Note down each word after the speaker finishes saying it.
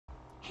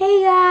Hey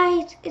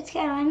guys, it's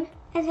Kevin,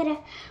 and today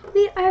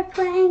we are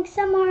playing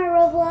some more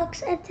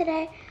Roblox, and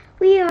today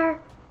we are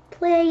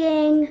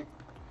playing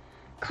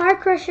Car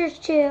Crushers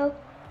 2,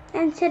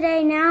 and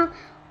today now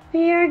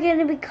we are going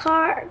to be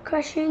car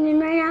crushing, and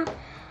right now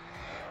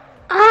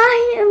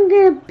I am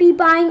going to be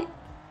buying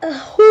a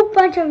whole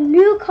bunch of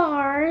new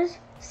cars,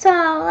 so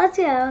let's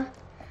go.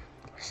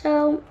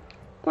 So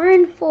we're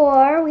in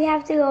 4, we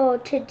have to go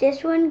to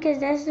this one because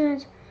this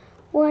one's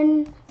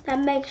one that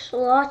makes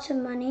lots of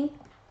money.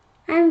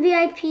 I'm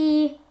VIP, if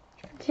you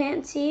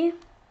can't see,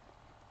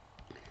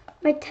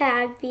 my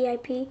tag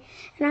VIP,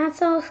 and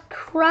also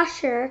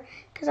Crusher,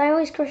 because I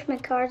always crush my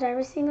cars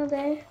every single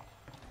day.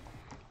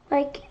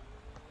 Like,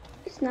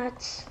 it's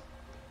nuts.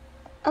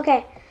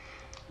 Okay,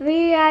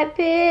 VIP.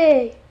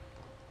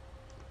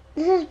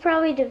 This is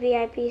probably the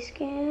VIP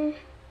skin.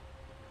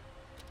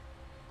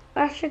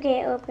 Crusher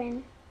gate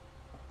open.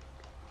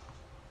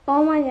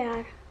 Oh my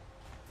god.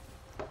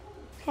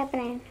 What's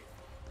happening?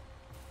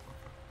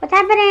 What's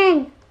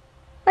happening?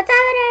 What's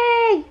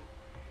happening?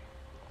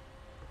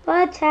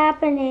 What's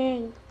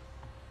happening?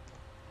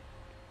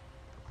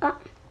 Oh.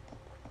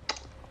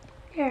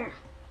 There.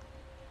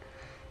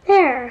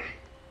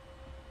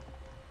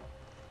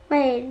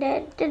 Wait,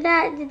 did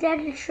that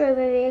destroy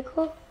my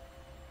vehicle?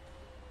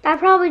 That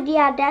probably,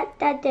 yeah,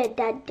 that did.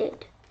 I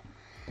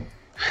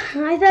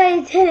thought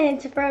it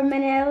didn't for a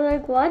minute. I was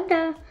like, what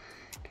the?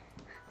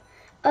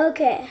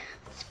 Okay,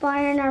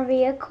 spawn in our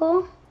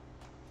vehicle.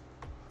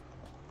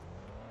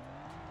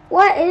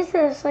 What is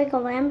this, like a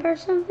lamp or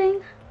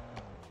something?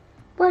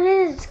 What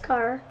is this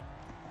car?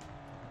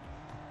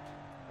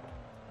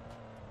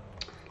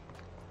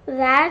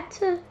 That?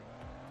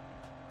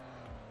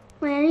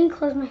 Wait, I need to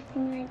close my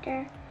thing right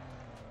there.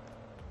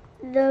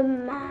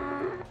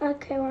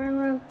 Okay, we're in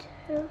room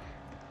 2.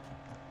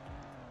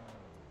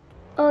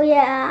 Oh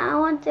yeah, I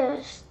want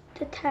this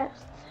to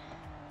test.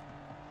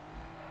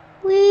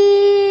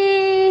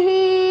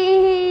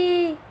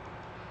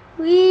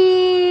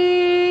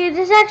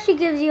 This actually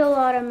gives you a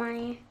lot of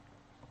money.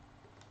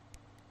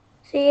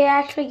 See, it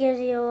actually gives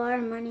you a lot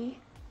of money.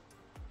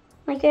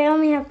 Like I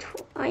only have,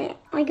 I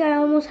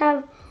almost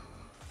have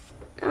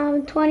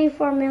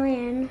 24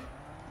 million.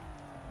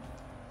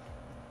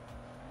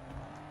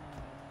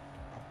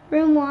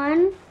 Room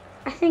 1,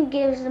 I think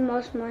gives the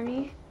most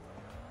money.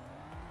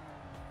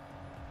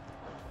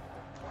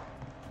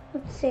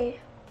 Let's see.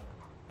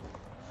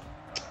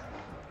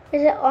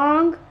 Is it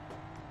long?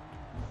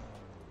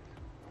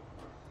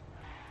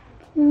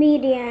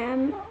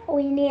 Medium.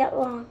 We need it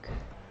long.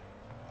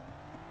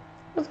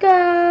 Let's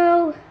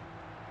go.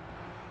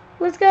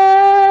 Let's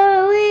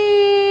go.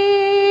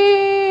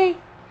 Whee!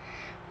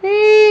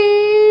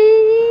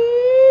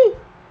 Whee!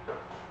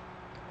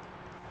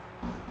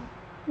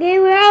 Okay,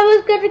 we're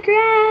almost gonna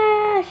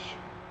crash.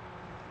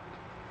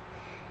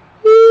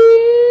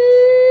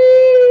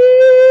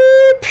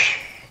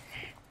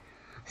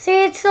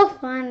 See, it's so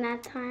fun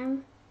that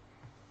time.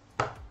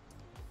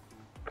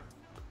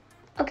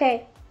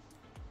 Okay.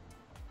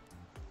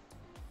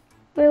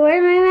 Wait,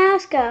 where'd my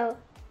mouse go?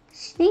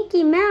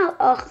 Sneaky mouse.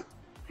 Ugh,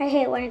 I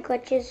hate when it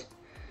glitches.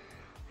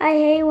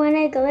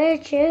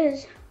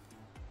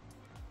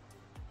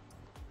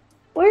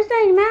 Where's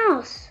my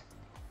mouse?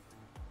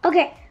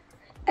 Okay.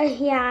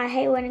 Yeah, I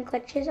hate when it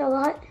glitches a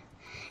lot.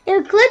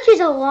 It glitches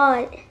a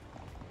lot.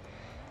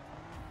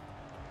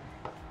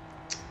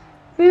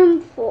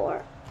 Room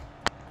 4.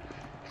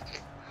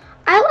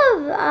 I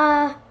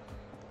love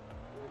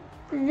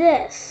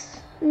this.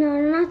 No,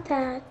 not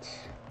that.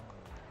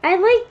 I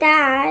like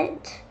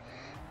that,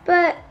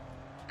 but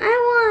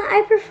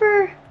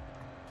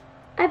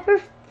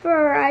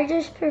I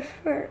just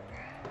prefer.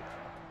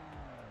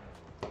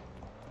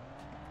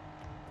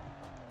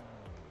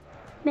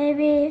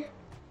 Maybe.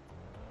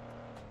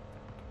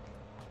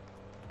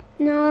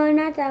 No,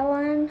 not that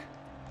one.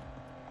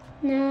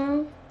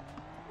 No.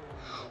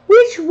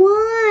 Which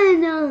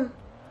one?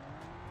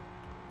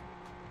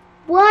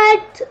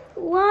 What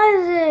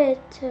was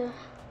it?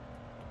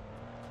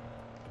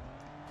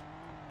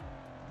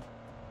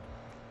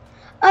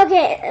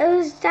 Okay, it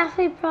was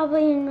definitely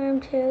probably in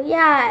room 2.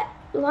 Yeah,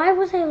 why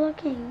was I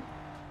looking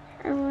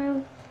in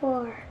room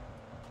 4?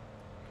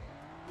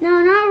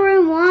 No, not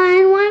room 1. Why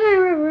am I in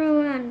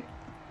room 1?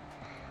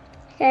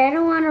 Okay, I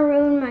don't want to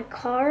ruin my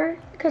car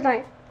because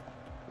I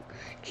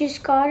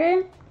just got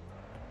it.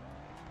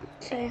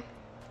 Okay.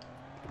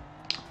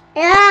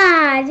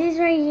 Yeah, this is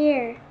right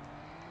here.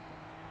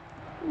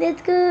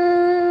 Let's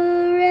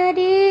go.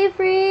 Ready,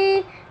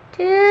 3,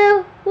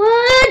 2, 1.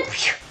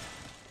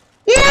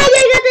 Yeah,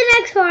 I got the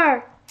next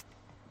car.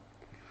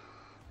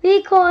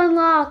 Vehicle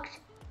unlocked.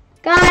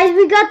 Guys,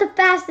 we got the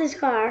fastest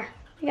car.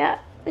 Yeah,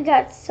 we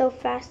got so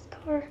fast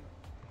car.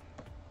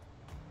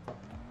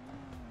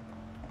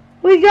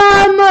 We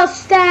got a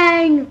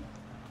Mustang.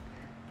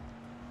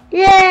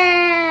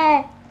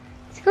 Yeah.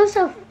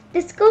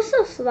 This goes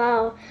so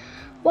slow.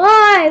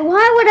 Why?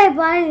 Why would I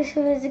buy this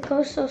if it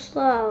goes so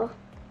slow?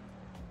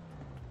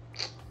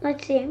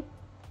 Let's see.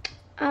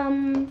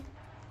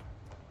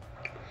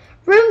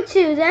 Room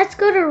 2. Let's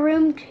go to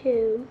room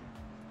 2.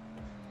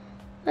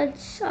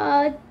 Let's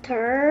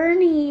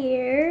turn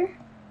here.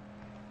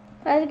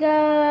 Let's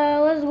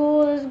go. Let's go.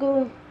 Let's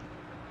go.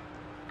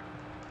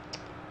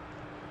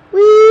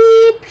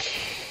 Weep.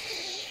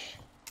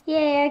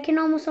 Yeah, I can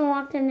almost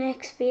unlock the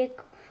next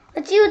vehicle.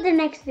 Let's see what the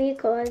next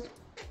vehicle is.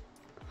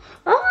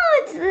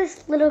 Oh, it's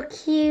this little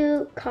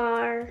cute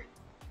car.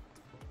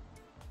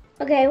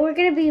 Okay, we're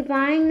gonna be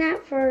buying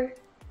that for,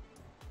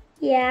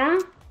 yeah,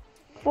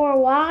 for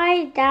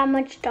why that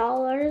much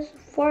dollars?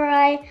 For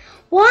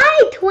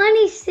why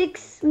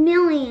 26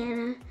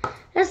 million?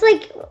 That's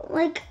like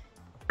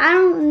I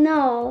don't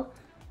know.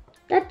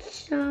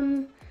 That's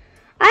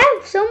I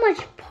have so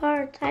much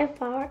parts. I have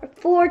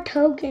 4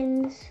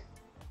 tokens.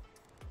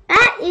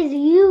 That is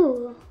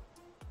you.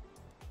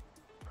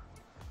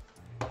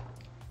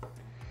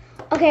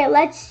 Okay,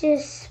 let's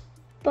just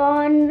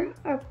spawn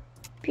our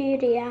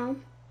beauty out.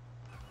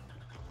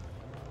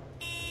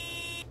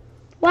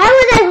 Why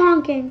was I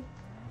honking?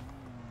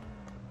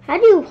 How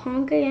do you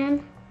honk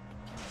again?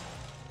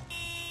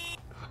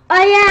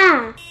 Oh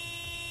yeah.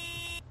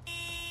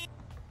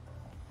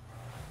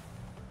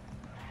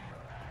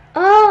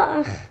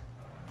 Oh.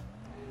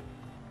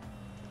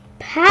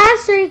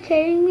 Pass, are you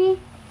kidding me?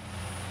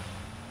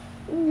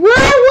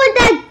 Why would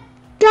that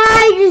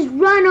guy just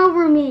run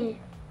over me?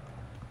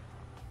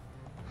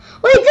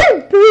 Wait,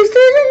 there's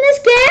boosters in this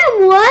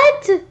game?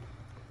 What?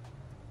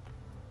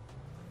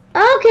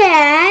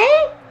 Okay.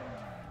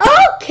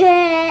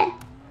 Okay.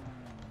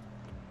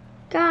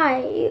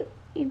 Guy,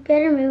 you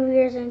better move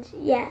yours and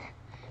yeah.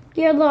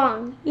 You're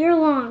long. You're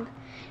long.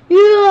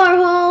 You're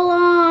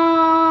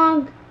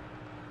long.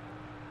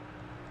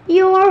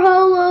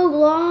 You're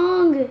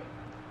long.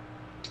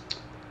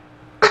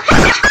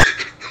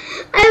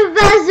 I'm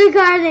faster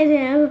car than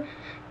him.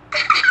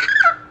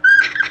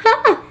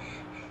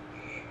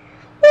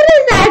 What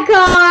is that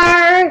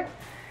car?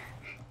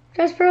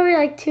 That's probably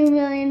like 2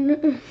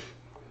 million.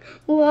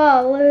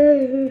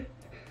 Whoa.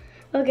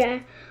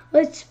 Okay,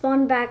 let's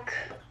spawn back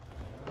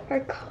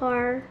our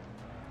car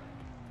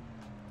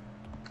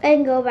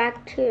and go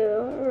back to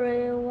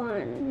Route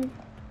 1.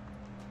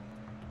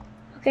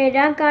 Okay,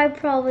 that guy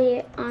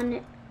probably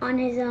on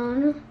his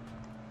own,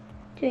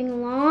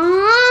 doing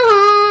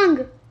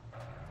long.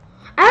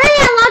 I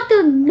already unlocked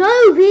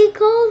another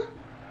vehicle.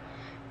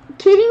 You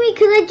kidding me?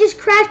 Because I just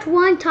crashed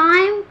one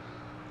time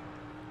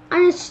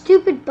on a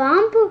stupid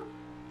bump.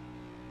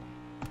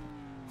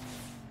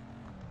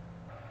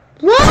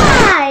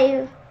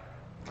 Why?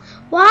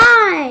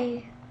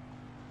 Why?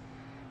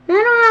 Now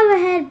I don't have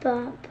a head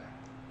bump.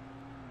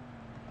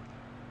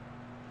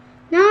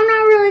 Now I'm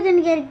not really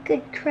gonna get a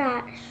good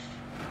crash.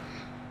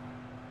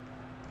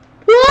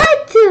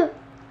 What?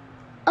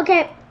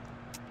 Okay.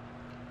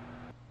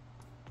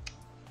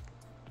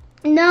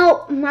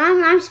 No,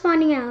 I'm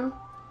spawning out.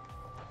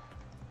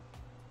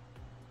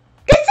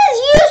 This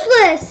is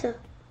useless.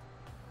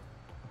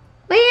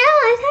 But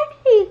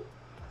yeah,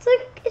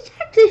 it's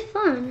actually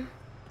fun.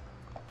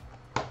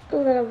 A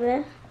little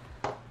bit.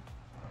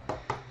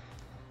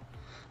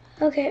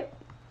 Okay,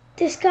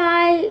 this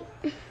guy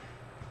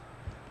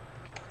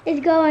is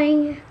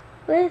going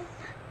with.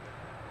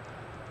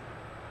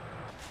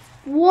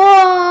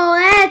 Whoa,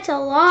 that's a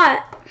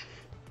lot.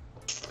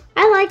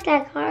 I like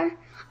that car.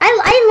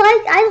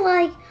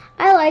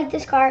 I like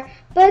this car,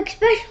 but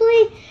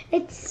especially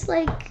it's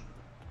like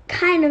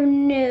kind of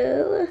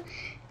new.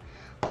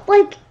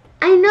 Like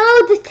I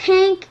know the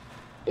tank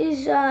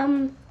is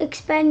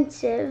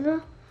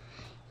expensive.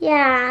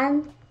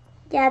 Yeah,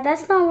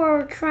 that's not what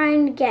we're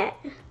trying to get.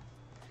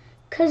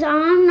 Cause I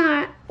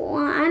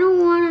don't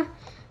want to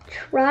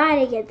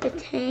try to get the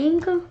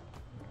tank.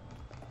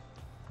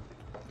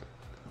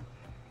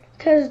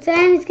 Cause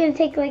then it's gonna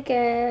take like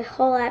a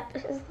whole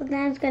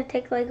then it's gonna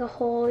take like a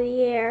whole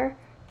year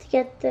to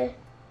get the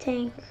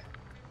tank.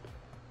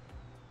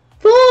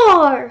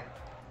 4.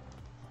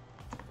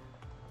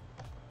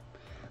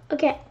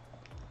 Okay,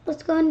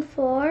 let's go in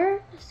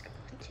 4. Let's go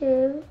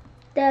to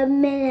the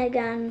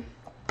minigun.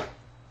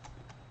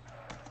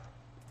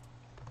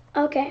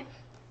 Okay.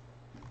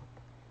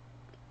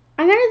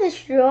 I'm gonna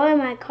destroy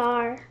my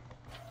car.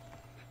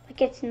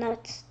 Like it's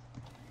nuts.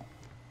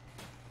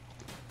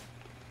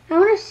 I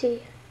wanna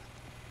see.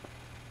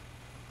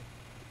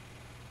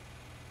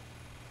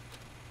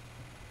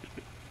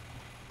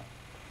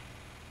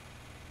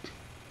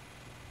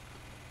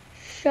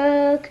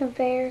 Show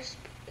conveyor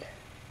speed.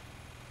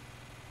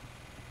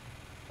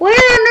 Where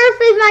on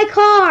earth is my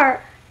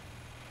car?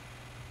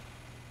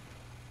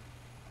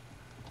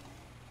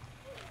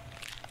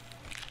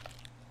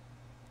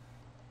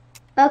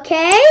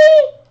 Okay,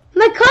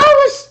 my car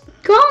was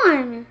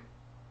gone.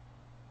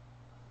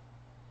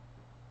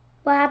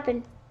 What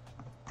happened?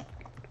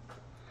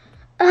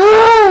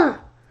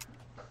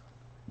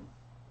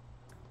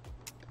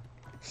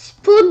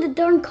 Explode the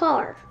darn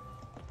car.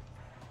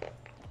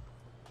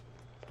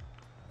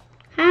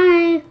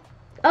 Hi.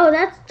 Oh,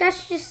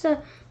 that's just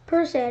a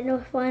person. No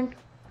fun.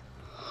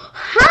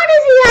 How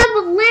does he have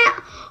a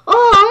lamp?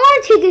 Oh, I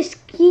want to take a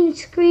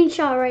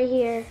screenshot right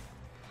here.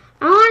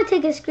 I want to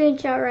take a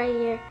screenshot right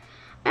here.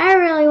 I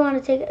really want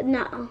want to take,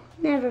 no,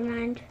 never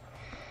mind.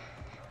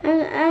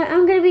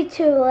 I'm going to be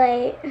too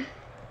late.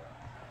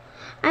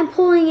 I'm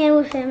pulling in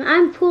with him.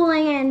 I'm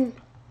pulling in.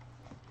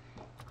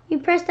 You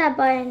press that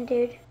button,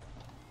 dude.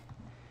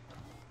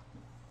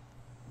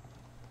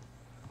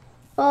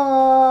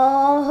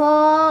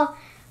 Oh,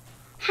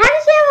 how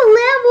does he have a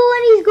Lambo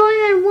when he's going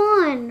on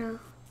one?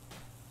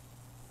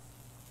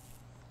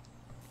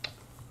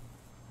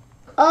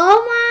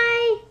 Oh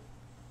my,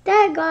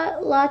 that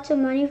got lots of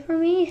money for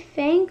me.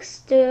 Thanks,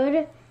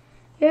 dude.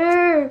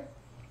 You're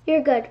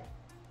good.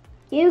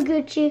 You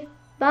Gucci.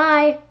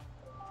 Bye.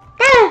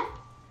 Ah!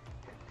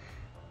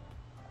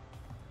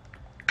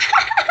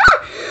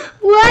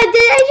 What? Did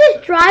I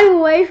just drive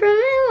away from him?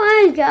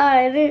 Oh my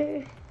god.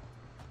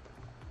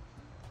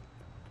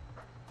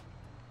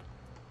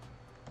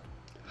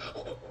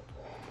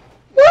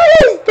 What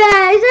is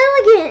that? Is that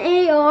like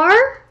an AR?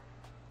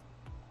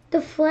 The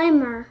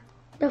flamer.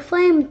 The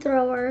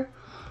flamethrower.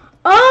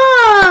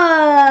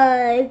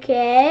 Oh,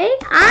 okay.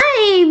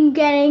 I'm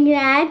getting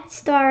that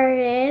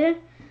started.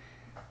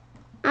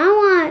 I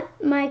want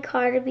my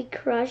car to be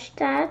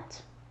crushed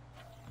at.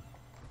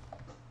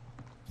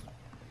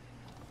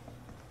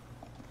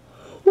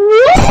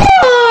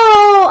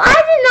 Whoa! I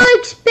did not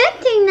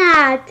expecting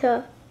that.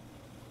 That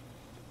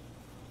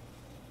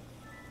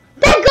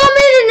got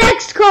me the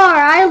next car.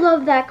 I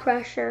love that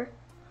crusher.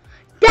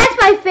 That's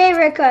my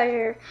favorite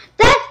crusher.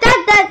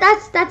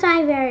 That's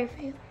my very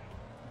favorite.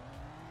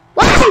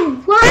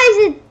 Why? Why is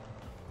it?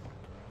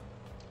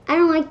 I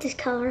don't like this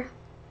color.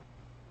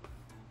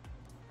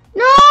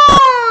 No!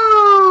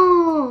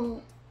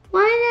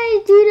 Why did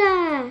I do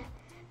that?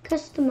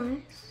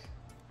 Customize.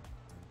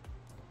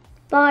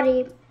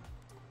 Body.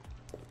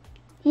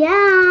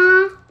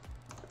 Yeah.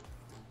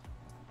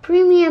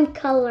 Premium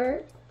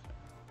color.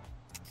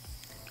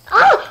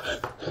 Oh!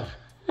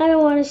 I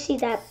don't want to see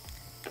that.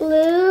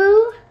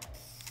 Blue.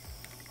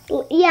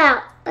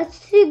 Yeah,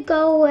 let's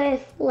go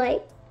with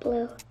light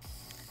blue.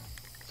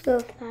 Let's go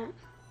with that.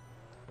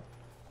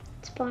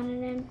 Spawn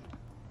it in.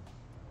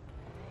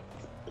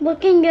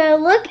 Looking good,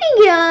 looking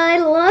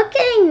good,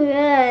 looking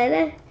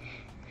good.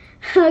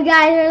 Oh,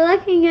 guys, we're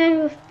looking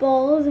good with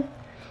bold.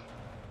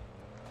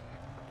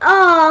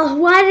 Oh,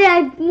 why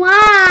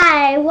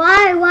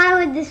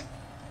would this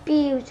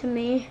be to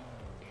me?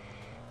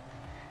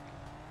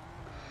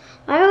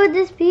 Why would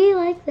this be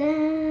like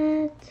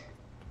that?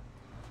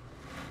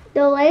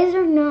 The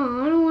laser?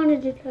 No, I don't want to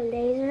do the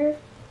laser.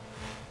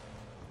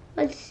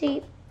 Let's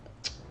see.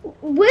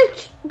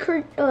 Which,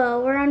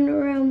 we're on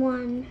room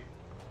 1.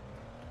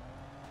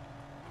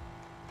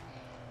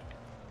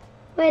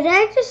 Wait, did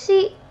I just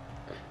see?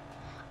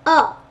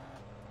 Oh.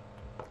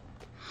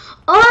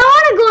 Oh, I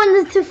want to go in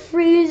the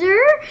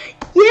freezer.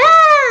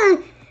 Yeah,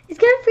 it's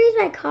gonna freeze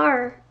my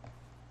car.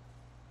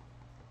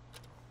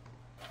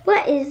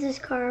 What is this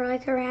car?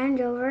 Like a Range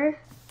Rover?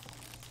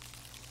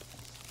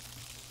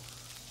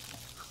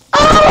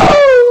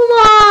 Oh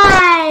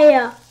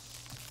my!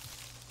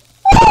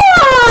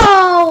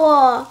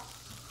 Whoa!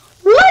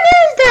 What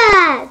is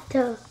that?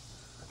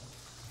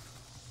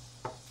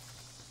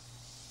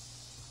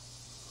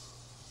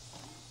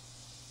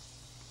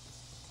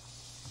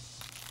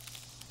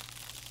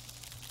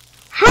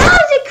 How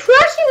is it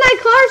crushing my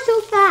car so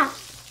fast?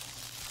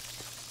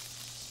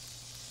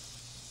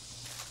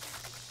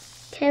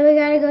 Okay, we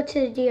gotta go to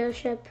the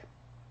dealership.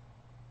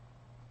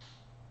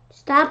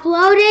 Stop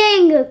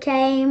loading,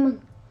 okay?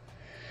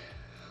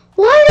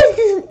 Why does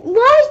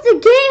the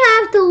game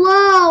have to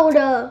load?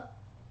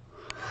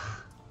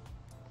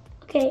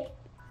 Okay,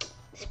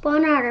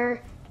 spawn out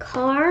our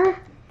car.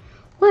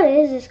 What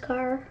is this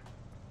car?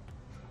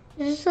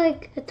 Is this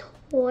like a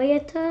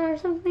Toyota or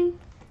something?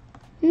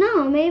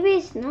 No, maybe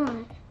it's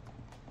not.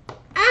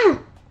 Ah!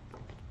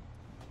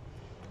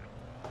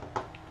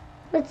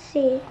 Let's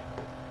see.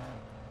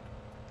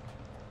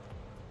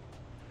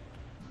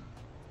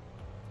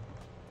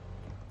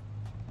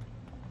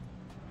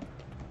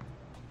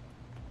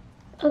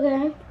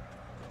 Okay.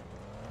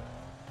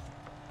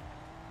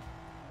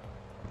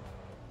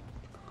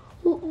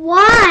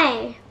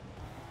 Why?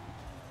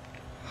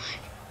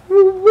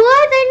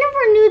 What? I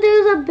never knew there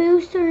was a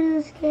booster in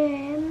this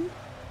game.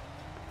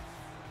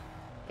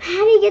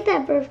 How do you get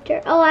that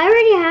booster? Oh, I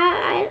already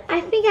have.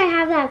 I think I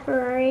have that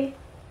Ferrari.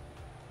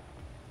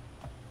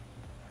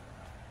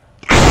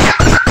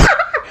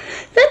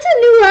 That's a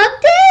new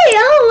update?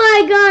 Oh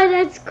my god,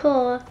 that's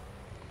cool.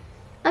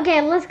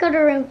 Okay, let's go to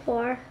room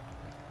 4.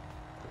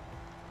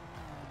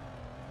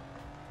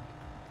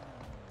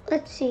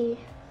 Let's see.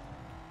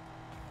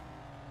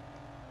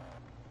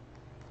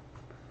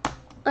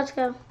 Let's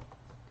go.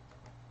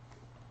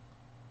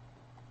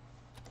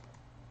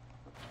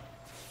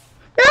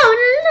 No.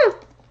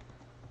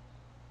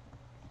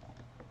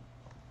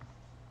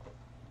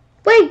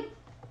 Wait.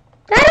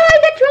 How do I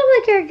control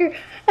my character?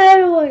 I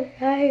don't want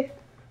to.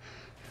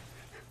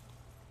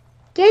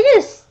 Can you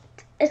just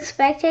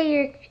spectate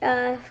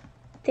your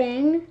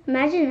thing?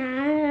 Imagine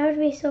that. That would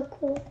be so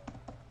cool.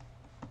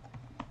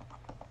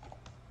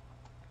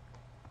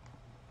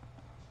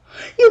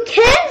 You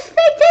can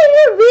spectate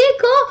your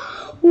vehicle?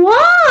 What?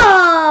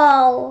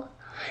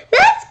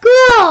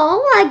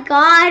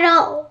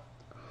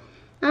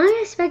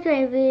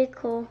 my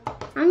vehicle.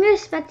 I'm gonna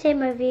spectate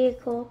my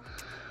vehicle.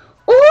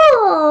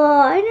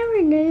 Oh, I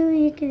never knew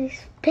you can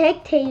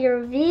spectate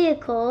your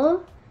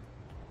vehicle.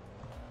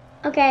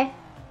 Okay.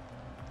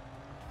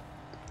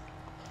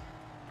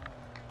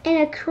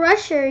 In a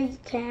crusher you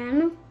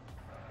can.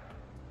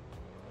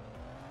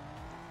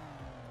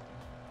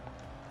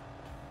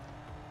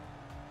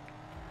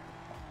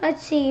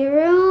 Let's see,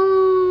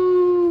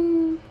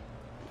 room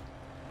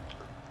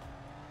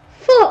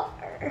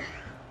 4.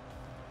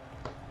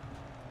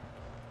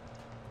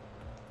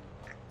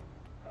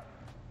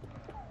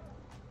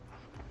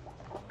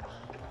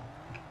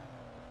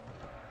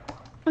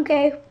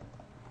 Okay.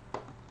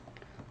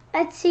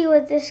 Let's see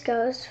what this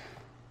goes.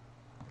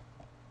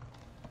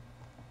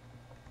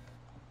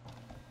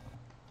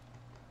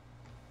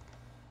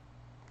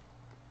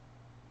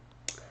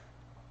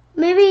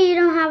 Maybe you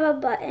don't have a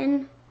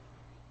button.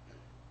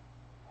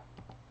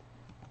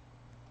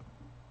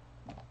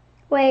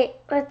 Wait,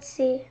 let's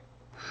see.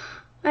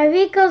 My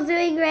vehicle's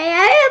doing great.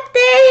 I'm up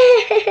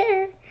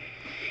there.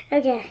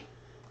 Okay.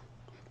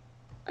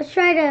 Let's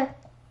try to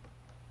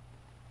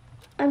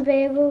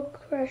unveil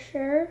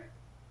crusher.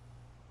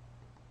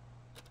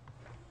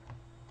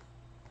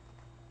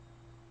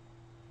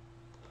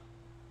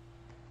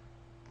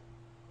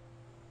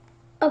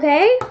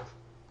 Okay.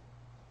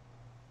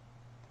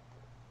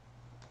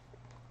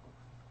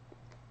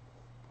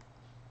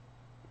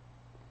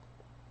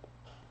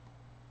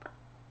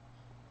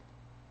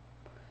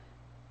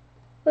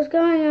 What's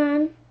going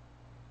on?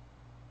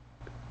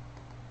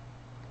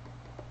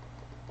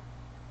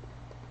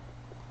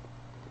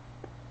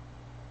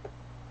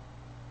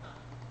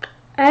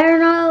 I don't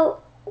know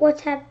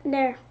what's happened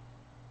there.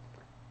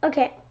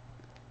 Okay.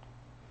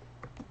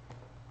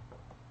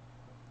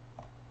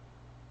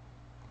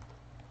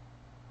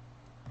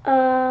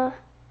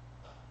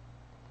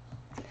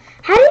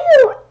 How do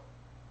you,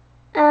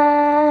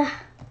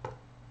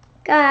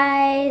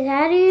 guys,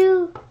 how do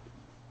you,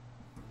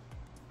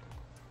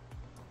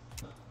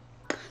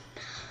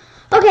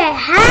 okay,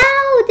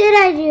 how did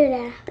I do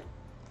that?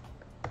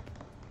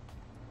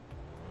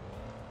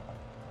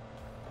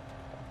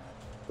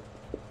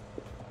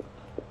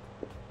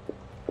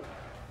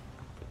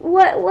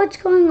 What's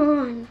going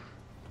on?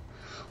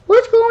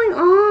 What's going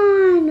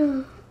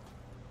on?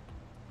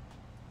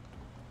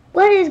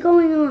 What is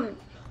going on?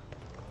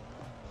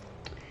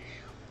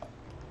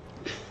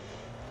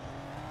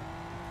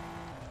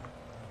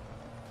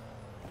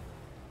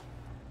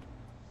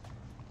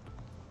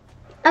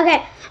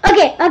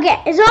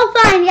 Okay, it's all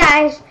fine,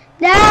 guys.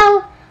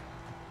 Now,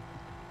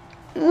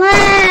 let's,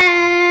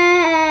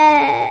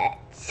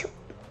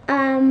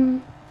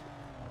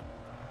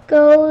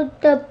 go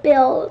the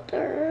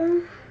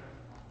builder.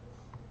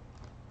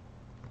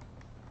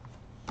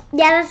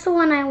 Yeah, that's the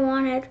one I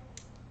wanted.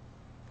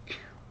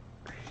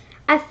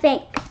 I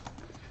think.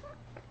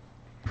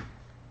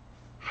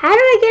 How do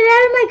I get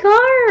out of my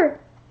car?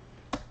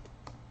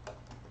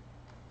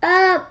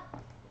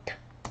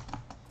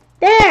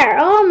 There.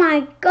 Oh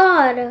my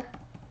god.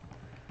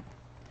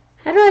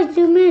 How do I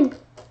zoom in?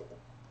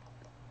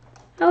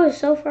 I was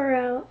so far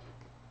out.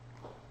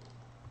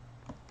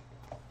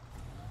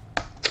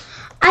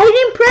 I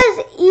didn't press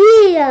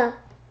E.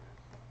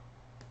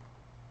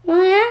 Well,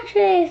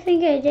 I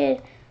think I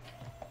did.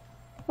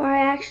 Or I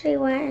actually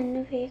went in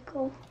the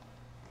vehicle.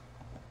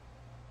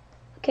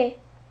 Okay.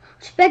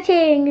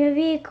 Spectating the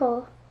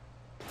vehicle.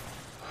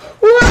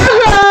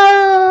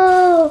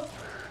 Whoa!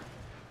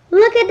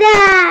 Look at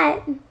that!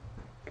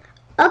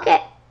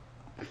 Okay.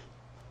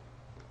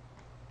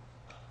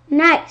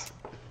 Nice.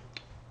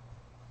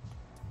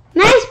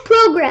 Nice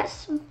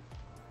progress.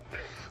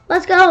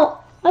 Let's go.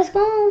 Let's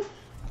go.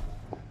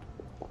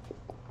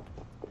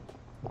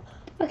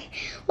 Okay.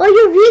 Well,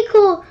 your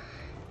vehicle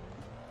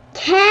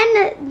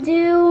can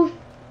do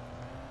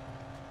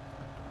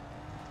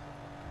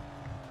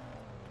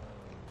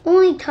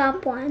only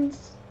top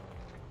ones.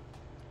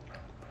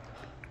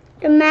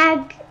 The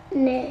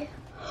magnet.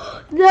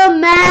 The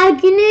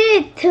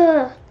magnet.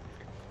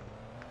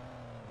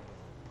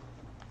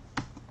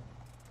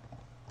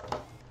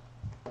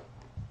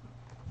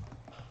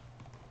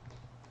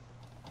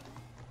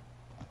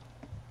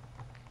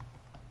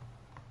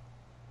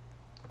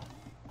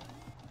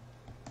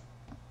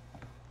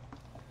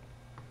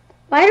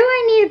 Why do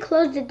I need to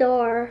close the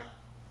door?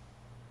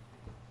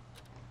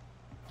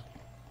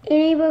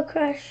 Enable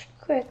crush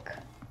quick.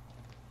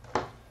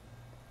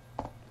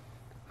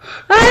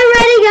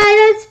 Alrighty guys,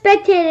 I'm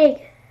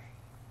spectating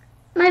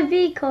my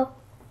vehicle.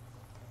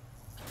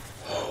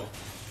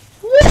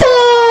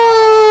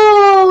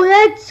 Whoa!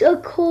 That's a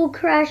cool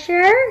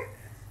crusher.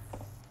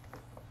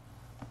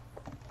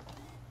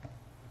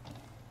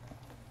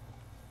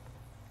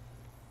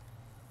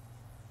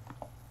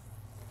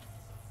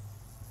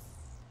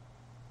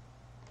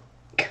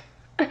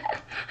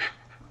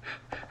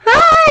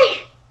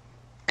 Hi!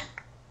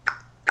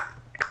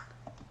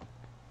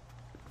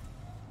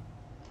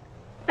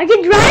 I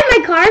can drive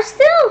my car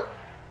still?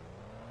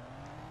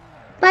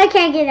 But I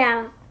can't get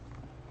out.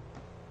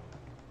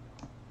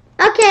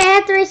 Okay, I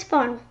have to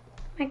respawn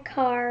my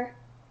car.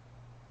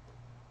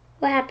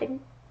 What happened?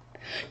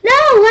 No,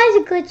 why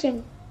is it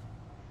glitching?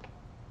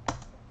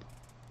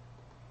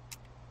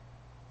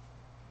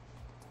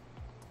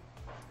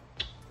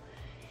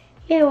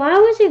 Yeah, why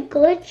was it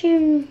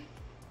glitching?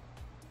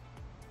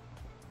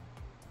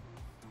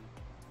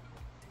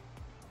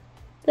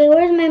 Wait,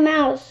 where's my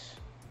mouse?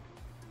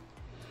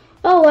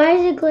 Oh, why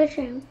is it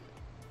glitching?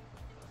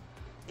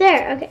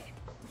 There, okay.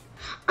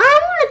 I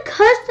want to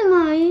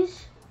customize.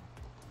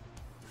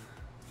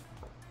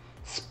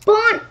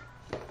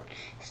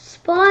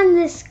 Spawn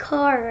this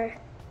car.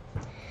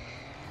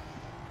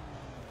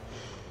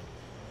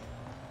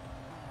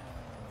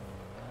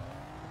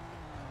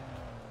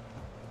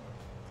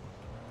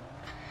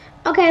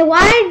 Okay,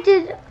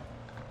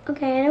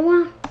 okay, I don't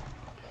want.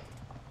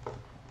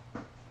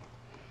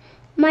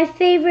 My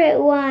favorite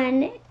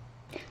one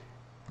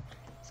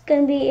is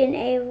gonna be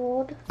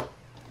enabled.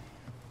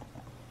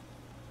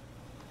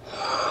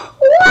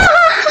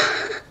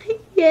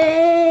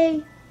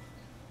 Yay!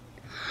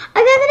 I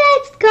got the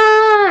next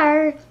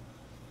car!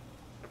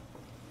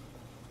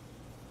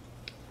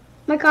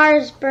 My car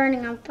is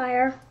burning on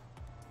fire.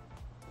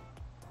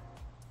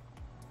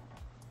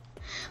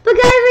 But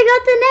guys, I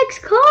got the next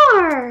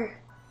car!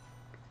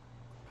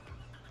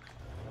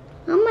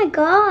 Oh my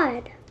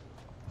god.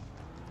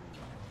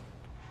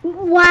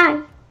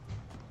 Why?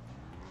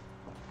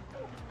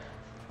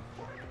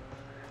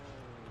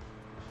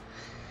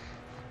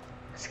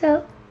 Let's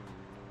go.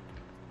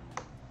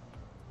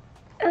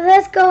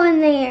 Let's go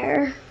in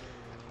there.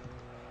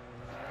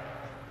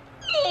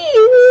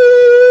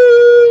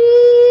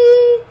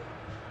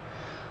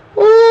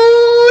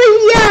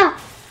 Oh yeah.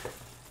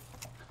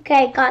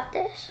 Okay, got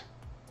this.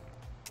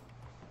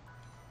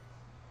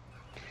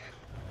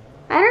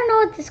 I don't know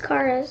what this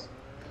car is.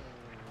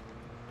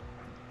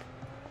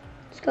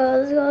 Let's go,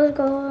 let's go, let's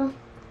go.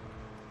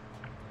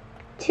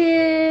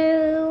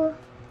 2.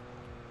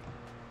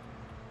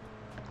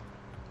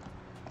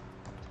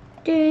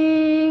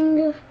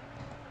 Ding.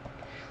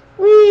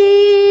 Wee.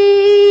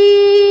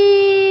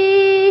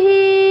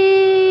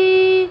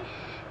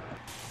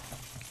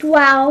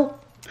 Wow.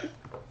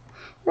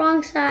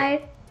 Wrong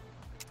side.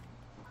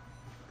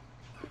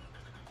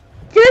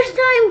 This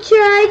time, should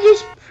I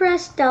just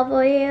press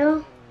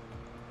W?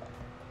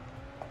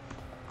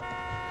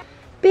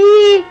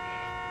 Beep.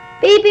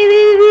 Beep, beep,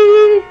 beep,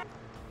 beep, beep.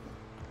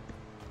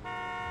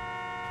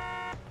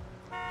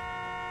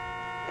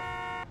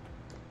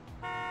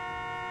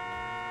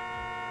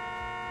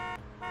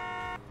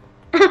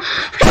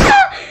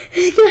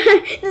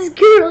 This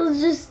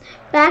girl's just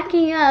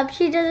backing up.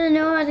 She doesn't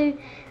know how to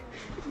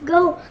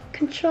go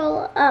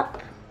control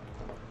up.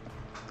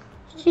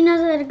 She knows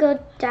how to go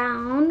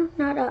down,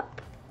 not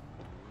up.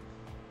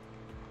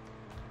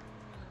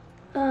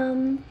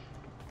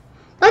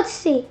 Let's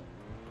see.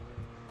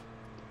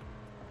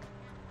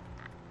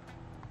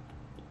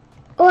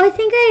 Oh, I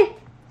think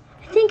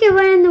I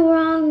went in the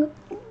wrong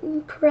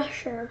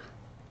crusher.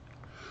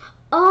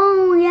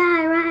 Oh yeah,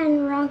 I ran in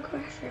the wrong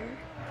crusher.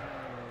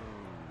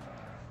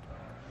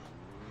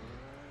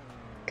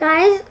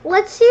 Guys,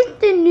 let's see if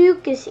the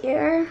nuke is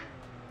here.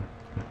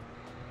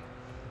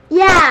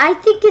 Yeah, I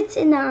think it's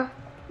in the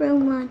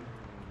room 1.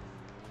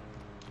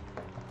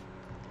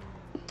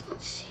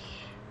 Let's see.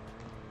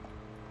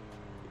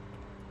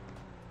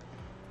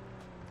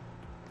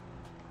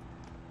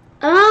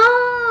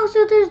 Oh,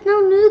 so there's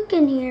no nuke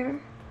in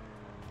here.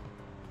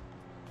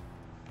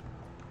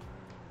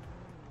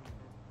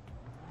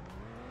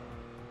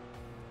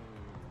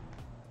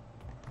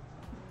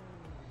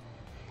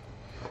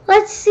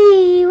 Let's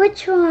see,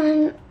 which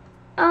one?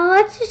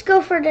 Let's just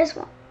go for this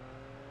one.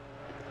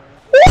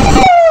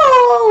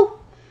 Whoa!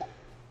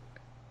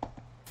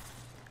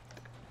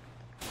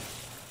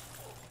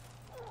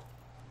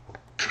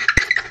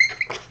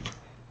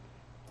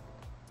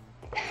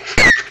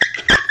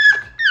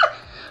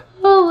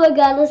 Oh my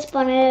god, let's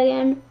spawn it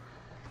again.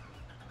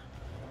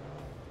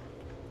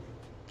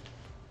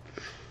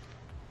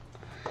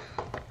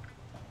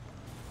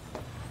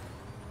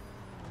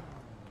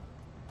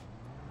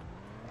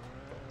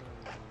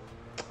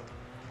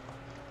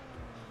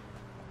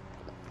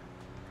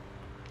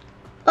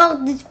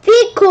 Oh, this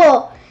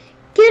vehicle!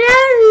 Get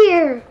out of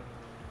here!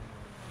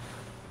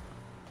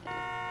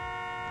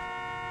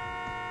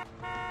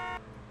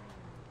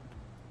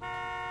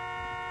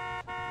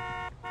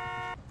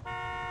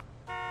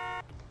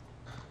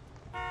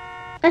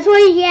 That's what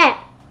you get.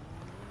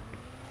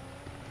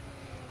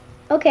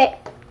 Okay.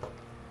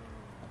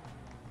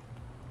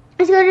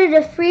 Let's go to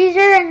the freezer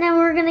and then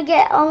we're gonna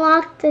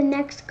unlock the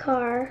next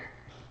car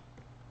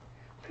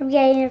from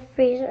getting a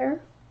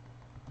freezer.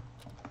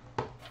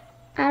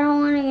 I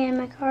don't want to get in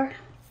my car.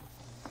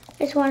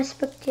 I just want to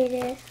spectate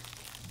it.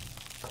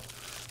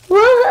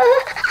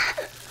 Whoa!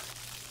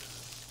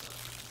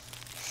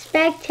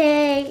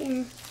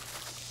 Spectate.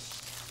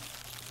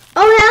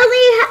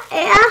 Oh,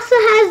 it also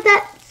has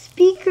that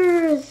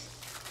speakers.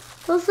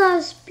 It also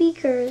has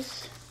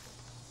speakers.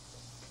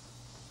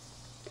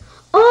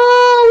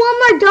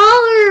 Oh,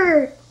 $1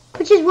 more,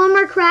 which is one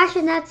more crash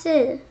and that's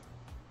it.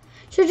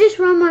 So just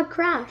one more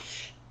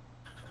crash.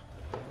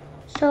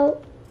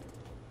 So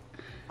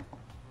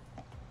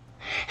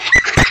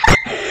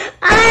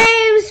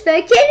I'm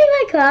spectating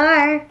my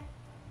car.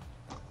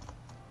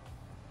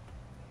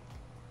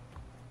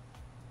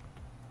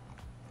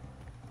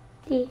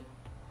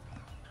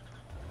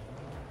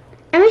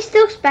 Am I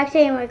still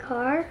spectating my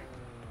car?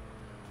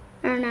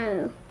 I don't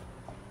know.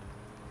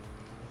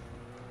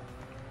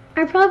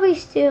 I probably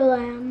still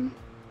am.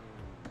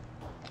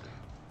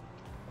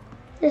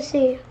 Let's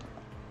see.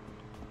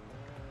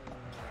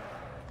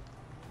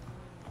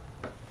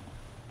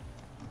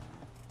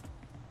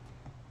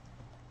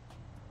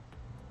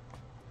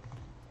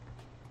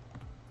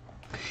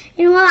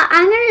 You know what?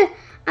 I'm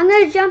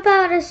gonna jump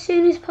out as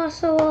soon as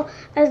possible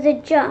as the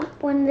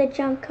jump, when the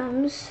jump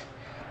comes.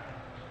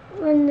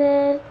 When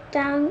the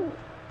down,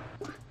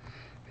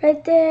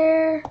 right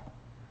there.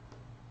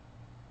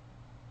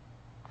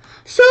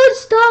 So it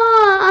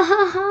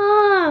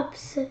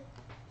stops.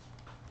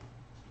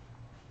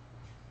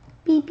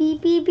 Beep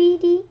beep beep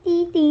beep dee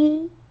dee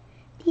dee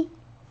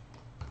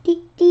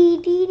dee dee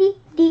dee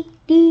dee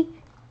dee dee dee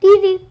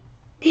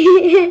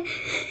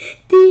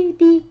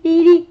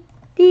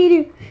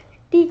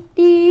dee dee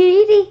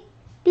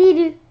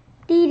dee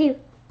dee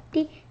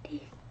dee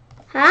dee.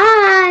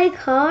 Hi,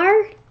 car.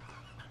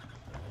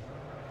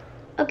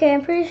 Okay,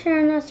 I'm pretty sure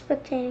I'm not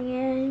spectating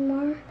it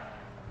anymore.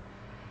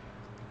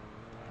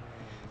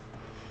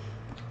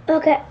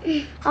 Okay,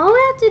 all we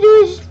have to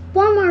do is just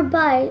one more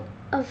bite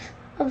of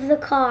the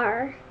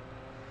car,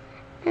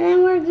 and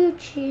then we're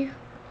Gucci.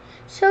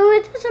 So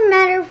it doesn't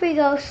matter if we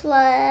go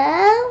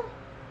slow.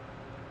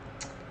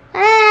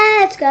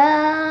 Let's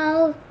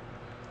go.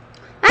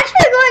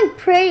 Actually, we're going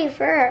pretty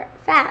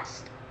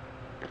fast.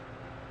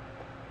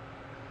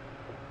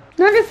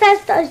 Not as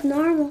fast as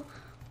normal.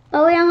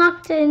 But we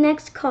unlocked the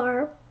next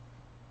car,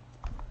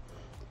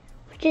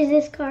 which is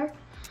this car.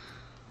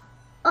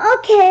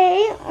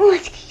 Okay,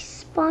 let's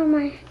spawn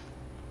my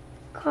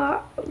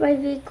car, my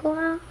vehicle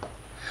out.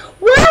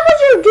 Why would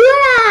you do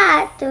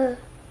that?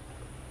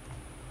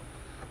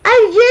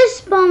 I just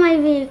spawned my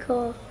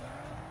vehicle.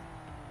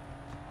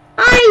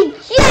 I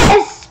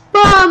just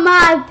spawned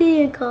my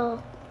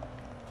vehicle.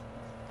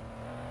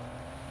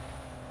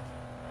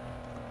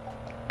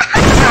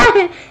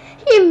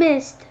 He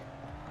missed.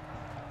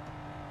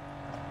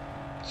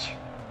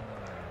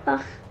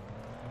 Ugh.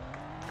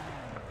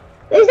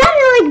 Is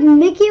that like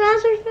Mickey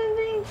Mouse or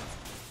something?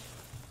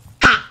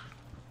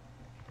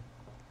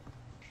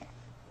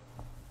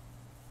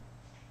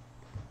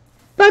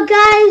 But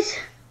guys,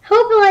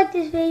 hope you liked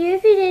this video.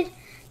 If you did,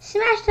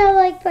 smash that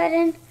like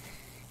button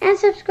and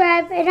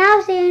subscribe. And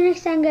I'll see you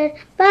next time, guys.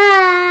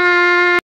 Bye.